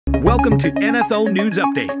Welcome to NFL News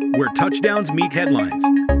Update, where touchdowns meet headlines.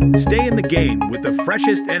 Stay in the game with the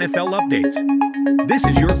freshest NFL updates. This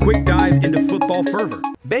is your quick dive into football fervor.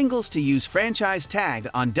 Bengals to use franchise tag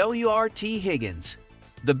on WRT Higgins.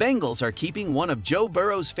 The Bengals are keeping one of Joe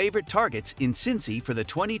Burrow's favorite targets in Cincy for the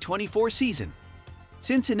 2024 season.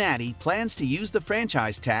 Cincinnati plans to use the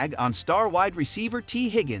franchise tag on star wide receiver T.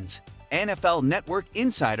 Higgins, NFL Network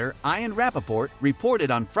insider Ian Rappaport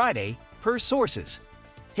reported on Friday, per sources.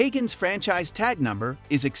 Higgins' franchise tag number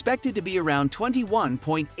is expected to be around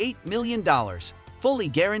 $21.8 million, fully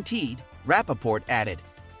guaranteed, Rappaport added.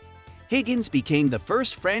 Higgins became the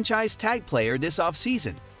first franchise tag player this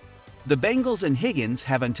offseason. The Bengals and Higgins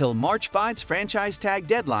have until March 5's franchise tag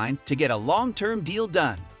deadline to get a long-term deal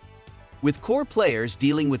done. With core players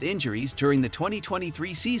dealing with injuries during the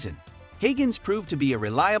 2023 season, Higgins proved to be a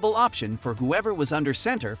reliable option for whoever was under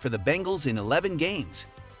center for the Bengals in 11 games.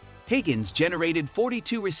 Higgins generated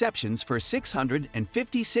 42 receptions for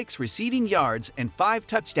 656 receiving yards and 5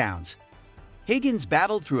 touchdowns. Higgins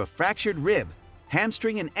battled through a fractured rib,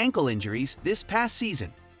 hamstring and ankle injuries this past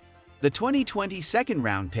season. The 2020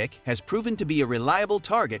 second-round pick has proven to be a reliable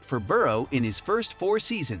target for Burrow in his first 4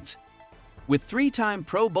 seasons. With 3-time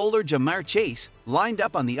Pro Bowler Ja'Marr Chase lined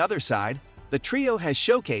up on the other side, the trio has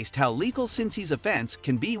showcased how lethal Cincy's offense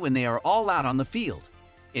can be when they are all out on the field.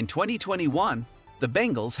 In 2021, the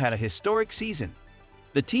Bengals had a historic season.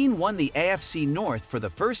 The team won the AFC North for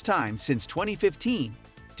the first time since 2015,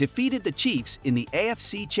 defeated the Chiefs in the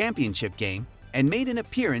AFC Championship game, and made an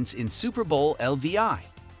appearance in Super Bowl LVI.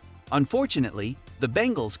 Unfortunately, the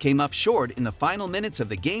Bengals came up short in the final minutes of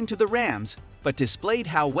the game to the Rams, but displayed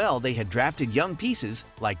how well they had drafted young pieces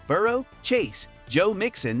like Burrow, Chase, Joe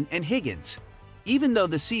Mixon, and Higgins. Even though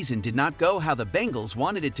the season did not go how the Bengals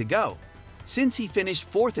wanted it to go, Cincy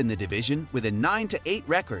finished 4th in the division with a 9-8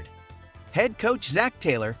 record. Head coach Zach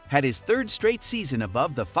Taylor had his 3rd straight season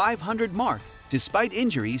above the 500 mark despite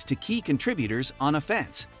injuries to key contributors on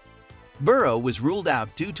offense. Burrow was ruled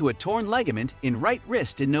out due to a torn ligament in right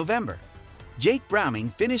wrist in November. Jake Browning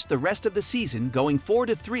finished the rest of the season going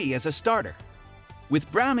 4-3 as a starter.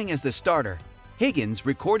 With Browning as the starter, Higgins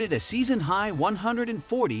recorded a season-high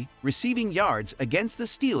 140 receiving yards against the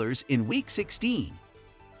Steelers in Week 16.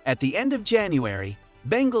 At the end of January,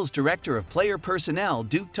 Bengals Director of Player Personnel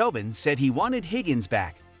Duke Tobin said he wanted Higgins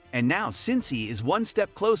back, and now Cincy is one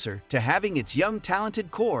step closer to having its young talented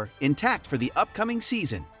core intact for the upcoming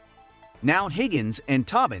season. Now Higgins and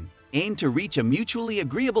Tobin aim to reach a mutually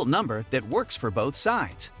agreeable number that works for both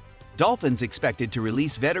sides. Dolphins expected to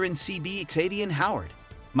release veteran CB Xavien Howard.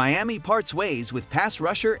 Miami parts ways with pass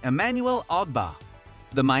rusher Emmanuel Ogbah.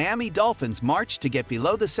 The Miami Dolphins' march to get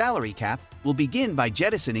below the salary cap will begin by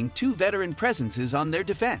jettisoning 2 veteran presences on their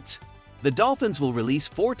defense. The Dolphins will release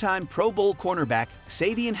 4-time Pro Bowl cornerback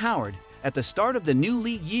Xavien Howard at the start of the new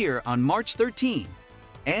league year on March 13.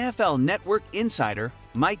 NFL Network insider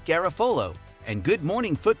Mike Garafolo and Good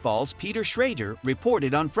Morning Football's Peter Schrader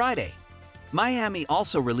reported on Friday. Miami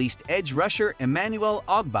also released edge rusher Emmanuel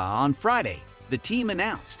Ogbah on Friday, the team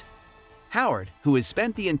announced. Howard, who has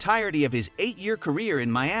spent the entirety of his 8-year career in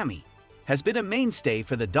Miami, has been a mainstay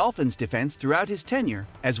for the Dolphins' defense throughout his tenure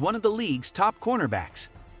as one of the league's top cornerbacks.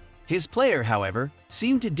 His player, however,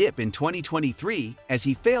 seemed to dip in 2023 as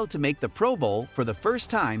he failed to make the Pro Bowl for the first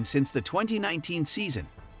time since the 2019 season.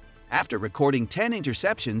 After recording 10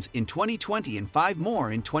 interceptions in 2020 and 5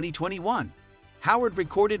 more in 2021, Howard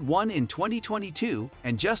recorded 1 in 2022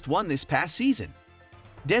 and just 1 this past season.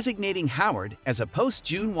 Designating Howard as a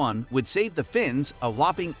post-June 1 would save the Finns a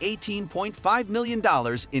whopping $18.5 million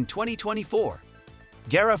in 2024.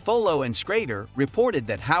 Garafolo and Schrader reported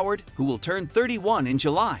that Howard, who will turn 31 in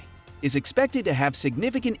July, is expected to have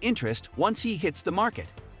significant interest once he hits the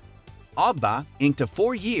market. Ogbah inked a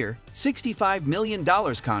 4-year, $65 million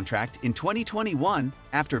contract in 2021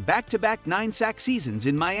 after back-to-back 9-sack seasons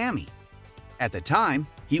in Miami. At the time,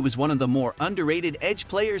 he was one of the more underrated edge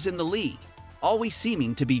players in the league, always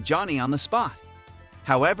seeming to be Johnny on the spot.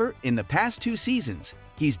 However, in the past 2 seasons,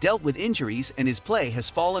 he's dealt with injuries and his play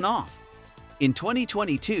has fallen off. In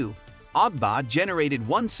 2022, Ogbah generated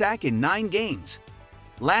 1 sack in 9 games.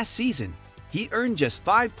 Last season, he earned just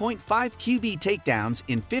 5.5 QB takedowns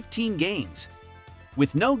in 15 games.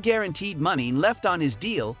 With no guaranteed money left on his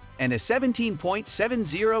deal and a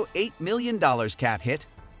 $17.708 million cap hit,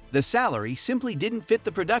 the salary simply didn't fit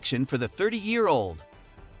the production for the 30-year-old.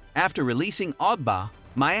 After releasing Ogbah,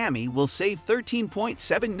 Miami will save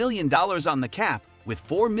 $13.7 million on the cap with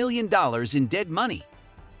 $4 million in dead money.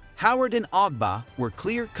 Howard and Ogbah were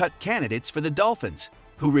clear-cut candidates for the Dolphins,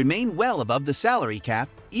 who remain well above the salary cap,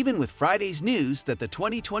 even with Friday's news that the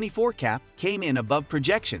 2024 cap came in above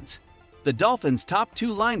projections. The Dolphins' top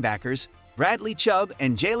two linebackers, Bradley Chubb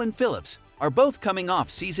and Jalen Phillips, are both coming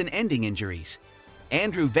off season-ending injuries.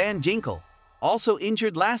 Andrew Van Ginkel, also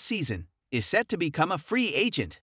injured last season, is set to become a free agent.